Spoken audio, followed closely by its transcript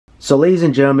So ladies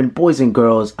and gentlemen, boys and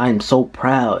girls, I am so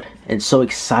proud and so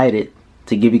excited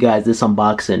to give you guys this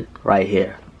unboxing right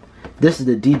here. This is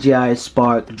the DJI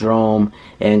Spark drone,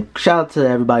 and shout out to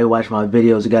everybody who watched my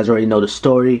videos. You guys already know the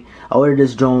story. I ordered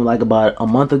this drone like about a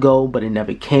month ago, but it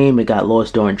never came. It got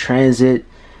lost during transit.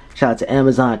 Shout out to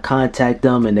Amazon. Contact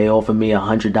them and they offered me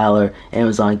 $100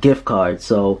 Amazon gift card.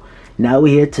 So now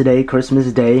we're here today,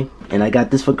 Christmas Day, and I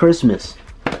got this for Christmas.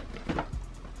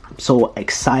 I'm so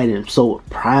excited. I'm so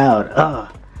proud.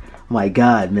 My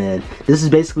God, man. This is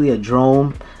basically a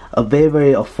drone. A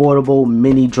very affordable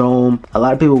mini drone. A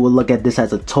lot of people would look at this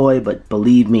as a toy, but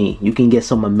believe me, you can get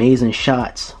some amazing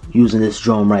shots using this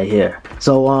drone right here.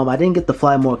 So I didn't get the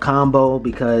Fly More combo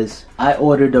because I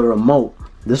ordered the remote.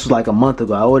 This was like a month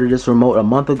ago. I ordered this remote a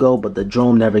month ago, but the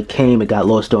drone never came. It got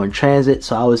lost during transit.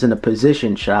 So I was in a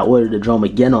position, should I order the drone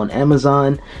again on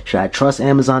Amazon? Should I trust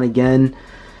Amazon again?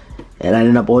 And I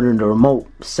ended up ordering the remote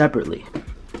separately.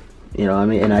 You know what I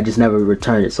mean? And I just never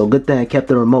returned it. So good thing I kept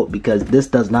the remote, because this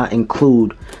does not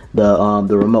include the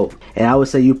remote. And I would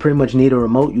say you pretty much need a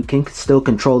remote. You can still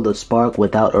control the Spark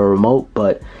without a remote,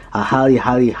 but I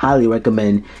highly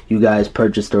recommend you guys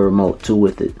purchase the remote too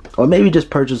with it. Or maybe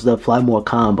just purchase the Fly More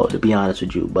combo, to be honest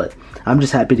with you. But I'm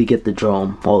just happy to get the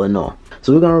drone all in all.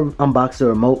 So we're gonna unbox the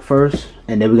remote first,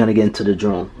 and then we're gonna get into the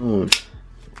drone.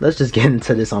 Let's just get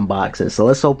into this unboxing. So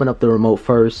let's open up the remote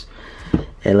first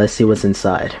and let's see what's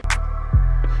inside.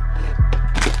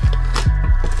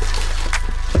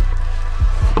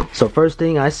 So first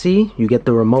thing I see, you get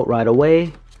the remote right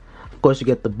away. Of course you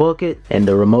get the booklet and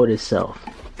the remote itself.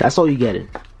 That's all you get it.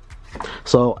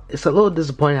 So it's a little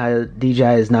disappointing how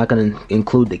DJI is not going to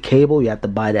include the cable. You have to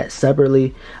buy that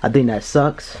separately. I think that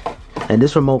sucks. And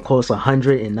this remote costs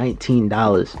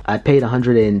 $119. I paid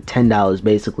 $110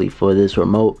 basically for this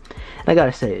remote. And I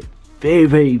gotta say,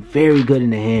 very good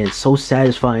in the hand. So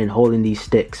satisfying holding these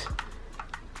sticks.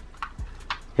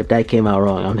 If that came out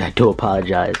wrong, I do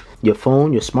apologize. Your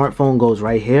phone, your smartphone goes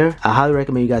right here. I highly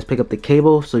recommend you guys pick up the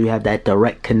cable so you have that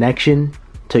direct connection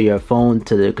to your phone,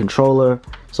 to the controller,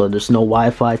 so there's no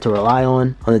Wi-Fi to rely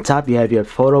on. On the top you have your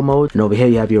photo mode, and over here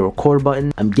you have your record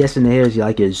button. I'm guessing here is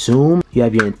like your zoom. You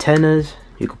have your antennas,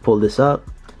 you can pull this up.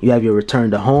 You have your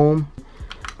return to home.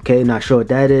 Okay, not sure what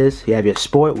that is. You have your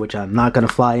sport, which I'm not gonna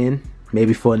fly in,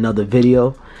 maybe for another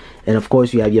video. And of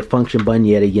course you have your function button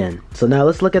yet again. So now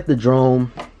let's look at the drone.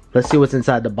 Let's see what's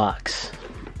inside the box.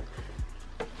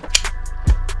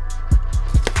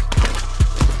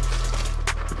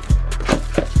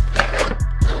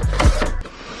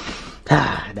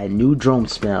 That new drone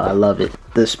smell, I love it.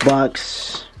 This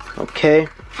box, okay.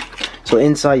 So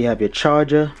inside you have your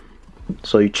charger.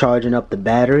 So you're charging up the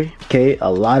battery. Okay,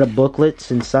 a lot of booklets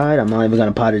inside. I'm not even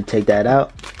gonna bother to take that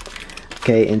out.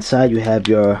 Okay, inside you have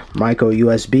your micro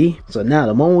USB. So now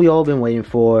the moment we all been waiting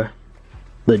for,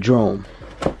 the drone.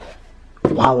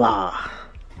 Voila!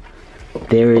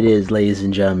 There it is, ladies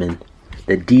and gentlemen.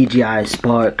 The DJI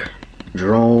Spark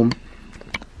drone.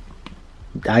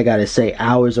 I gotta say,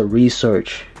 hours of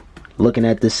research looking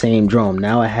at the same drone.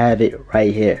 Now I have it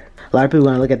right here. A lot of people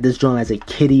are gonna look at this drone as a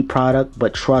kiddie product,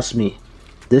 but trust me,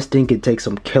 this thing can take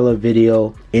some killer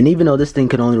video. And even though this thing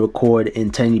can only record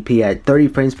in 1080p at 30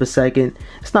 frames per second,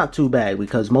 it's not too bad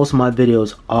because most of my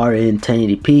videos are in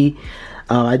 1080p.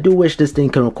 I do wish this thing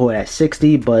can record at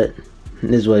 60, but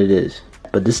it is what it is.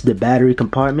 But this is the battery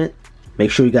compartment.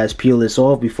 Make sure you guys peel this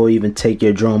off before you even take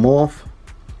your drone off.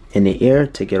 In the air,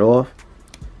 take it off.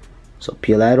 So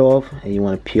peel that off, and you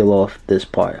want to peel off this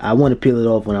part. I want to peel it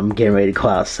off when I'm getting ready to go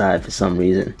outside for some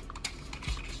reason.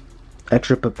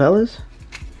 Extra propellers.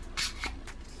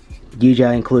 DJI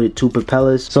included 2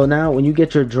 propellers. So now when you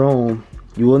get your drone,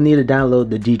 you will need to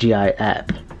download the DJI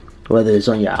app. Whether it's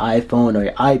on your iPhone or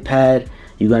your iPad,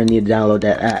 you're going to need to download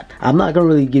that app. I'm not going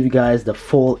to really give you guys the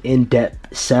full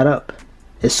in-depth setup.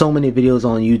 There's so many videos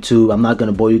on YouTube. I'm not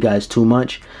going to bore you guys too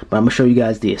much, but I'm going to show you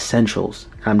guys the essentials.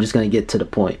 I'm just going to get to the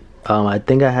point. I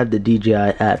think I have the DJI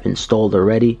app installed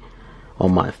already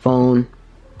on my phone.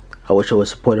 I wish it was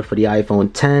supported for the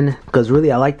iPhone 10, because really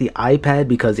I like the iPad,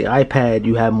 because the iPad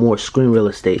you have more screen real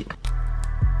estate.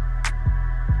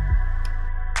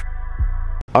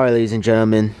 Alright, ladies and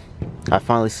gentlemen, I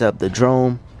finally set up the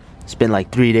drone. It's been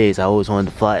like 3 days. I always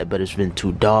wanted to fly it, but it's been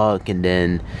too dark, and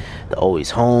then the always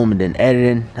home, and then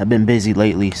editing. I've been busy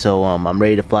lately, so I'm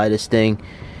ready to fly this thing.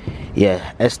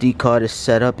 Yeah, SD card is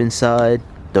set up inside.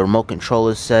 The remote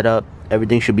controller is set up.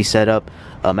 Everything should be set up.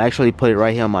 I actually put it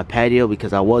right here on my patio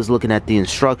because I was looking at the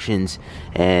instructions,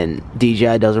 and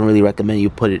DJI doesn't really recommend you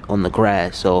put it on the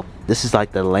grass. So this is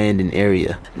like the landing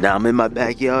area. Now I'm in my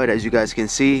backyard, as you guys can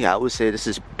see. I would say this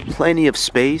is plenty of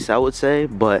space, I would say,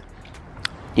 but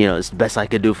you know, it's the best I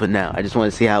could do for now. I just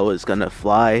want to see how it's gonna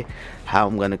fly, how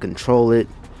I'm gonna control it.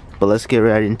 But let's get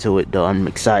right into it though. I'm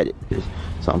excited.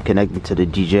 So I'm connecting to the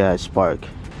DJI Spark.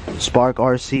 Spark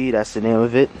RC, that's the name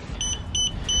of it.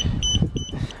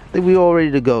 I think we're all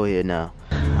ready to go here now.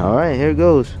 Alright, here it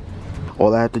goes.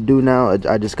 All I have to do now,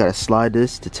 I just gotta slide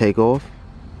this to take off.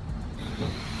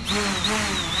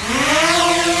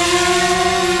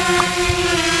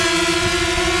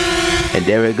 And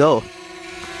there we go.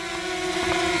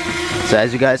 So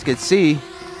as you guys can see,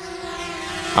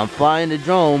 I'm flying the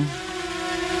drone.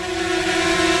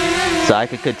 So I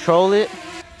can control it.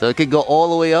 So it can go all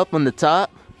the way up on the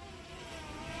top.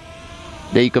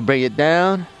 Then you can bring it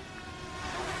down.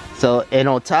 So, and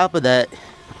on top of that,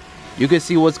 you can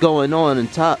see what's going on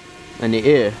top in the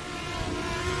air.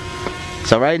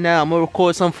 So right now, I'm gonna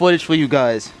record some footage for you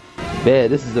guys. Man,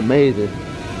 this is amazing.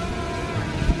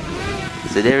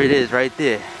 So there it is right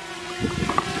there.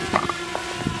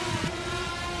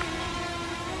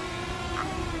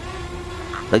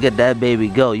 Look at that baby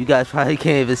go. You guys probably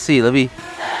can't even see. Let me.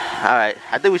 Alright,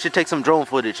 I think we should take some drone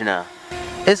footage now.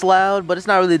 It's loud, but it's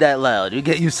not really that loud. You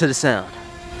get used to the sound.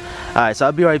 Alright, so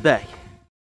I'll be right back.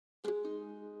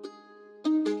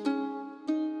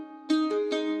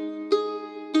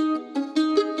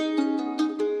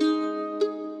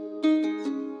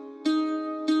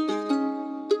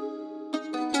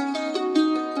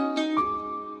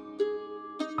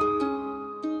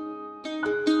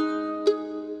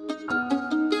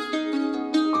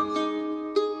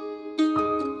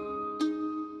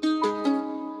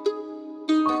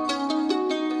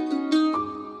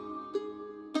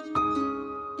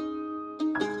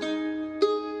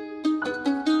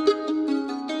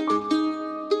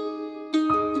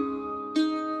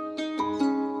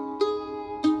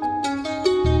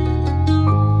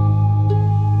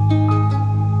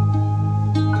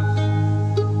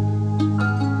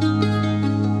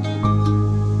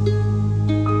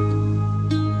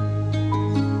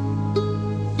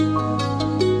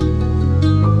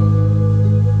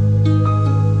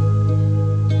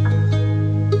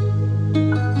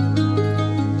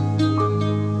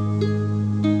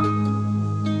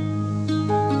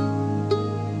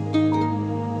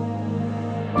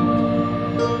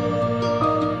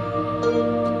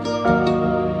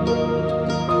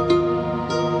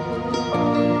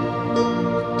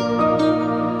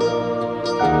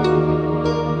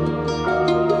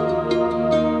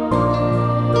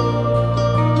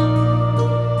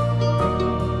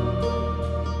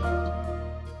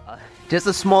 Just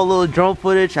a small little drone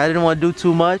footage. I didn't want to do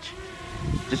too much.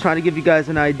 Just trying to give you guys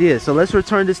an idea. So let's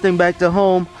return this thing back to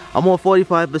home. I'm on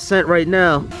 45% right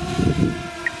now.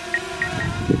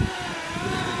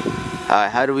 Alright,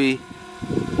 how do we...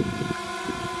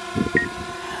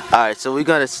 Alright, so we're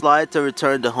gonna slide to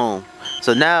return to home.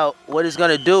 So now, what it's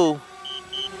gonna do...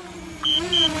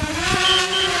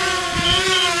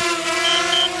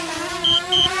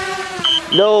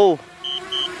 No!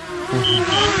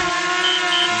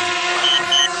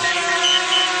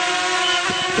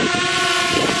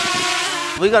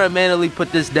 We're gonna manually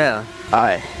put this down.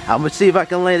 Alright, I'm gonna see if I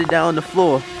can land it down on the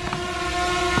floor.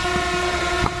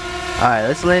 Alright,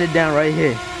 let's land it down right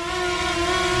here.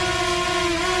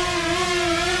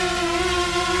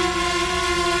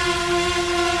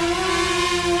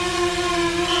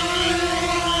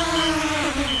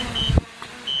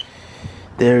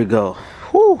 There we go.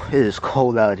 Whew, it is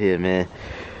cold out here, man.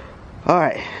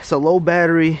 Alright, so low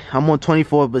battery. I'm on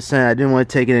 24%. I didn't want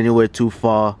to take it anywhere too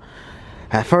far.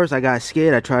 At first I got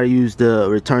scared. I tried to use the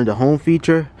return to home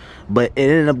feature, but it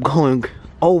ended up going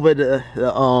over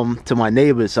to my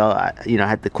neighbor, so I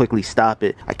had to quickly stop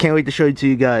it. I can't wait to show it to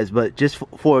you guys, but just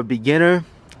for a beginner,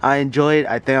 I enjoy it.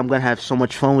 I think I'm gonna have so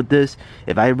much fun with this.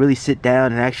 If I really sit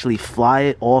down and actually fly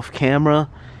it off camera,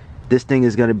 this thing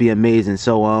is gonna be amazing.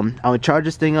 So I'm gonna charge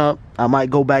this thing up. I might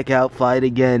go back out, fly it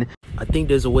again. I think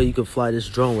there's a way you can fly this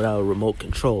drone without a remote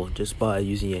control, just by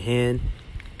using your hand.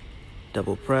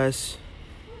 Double press.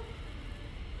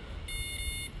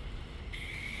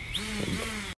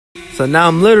 So now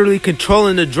I'm literally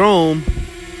controlling the drone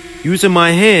using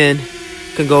my hand.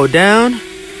 Can go down,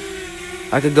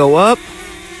 I could go up,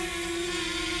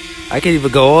 I can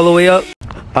even go all the way up.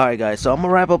 Alright guys, so I'm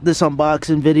gonna wrap up this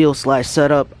unboxing video /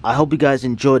 setup. I hope you guys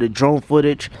enjoyed the drone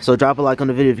footage. So drop a like on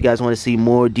the video if you guys want to see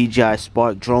more DJI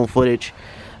Spark drone footage.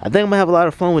 I think I'm gonna have a lot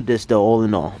of fun with this though, all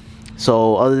in all.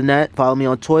 So other than that, follow me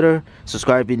on Twitter,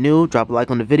 subscribe if you're new, drop a like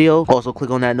on the video. Also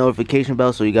click on that notification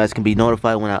bell so you guys can be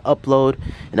notified when I upload.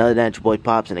 And other than that, it's your boy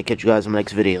Pops, and I'll catch you guys in the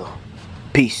next video.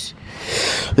 Peace.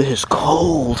 It is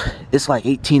cold. It's like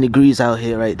 18 degrees out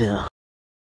here right now.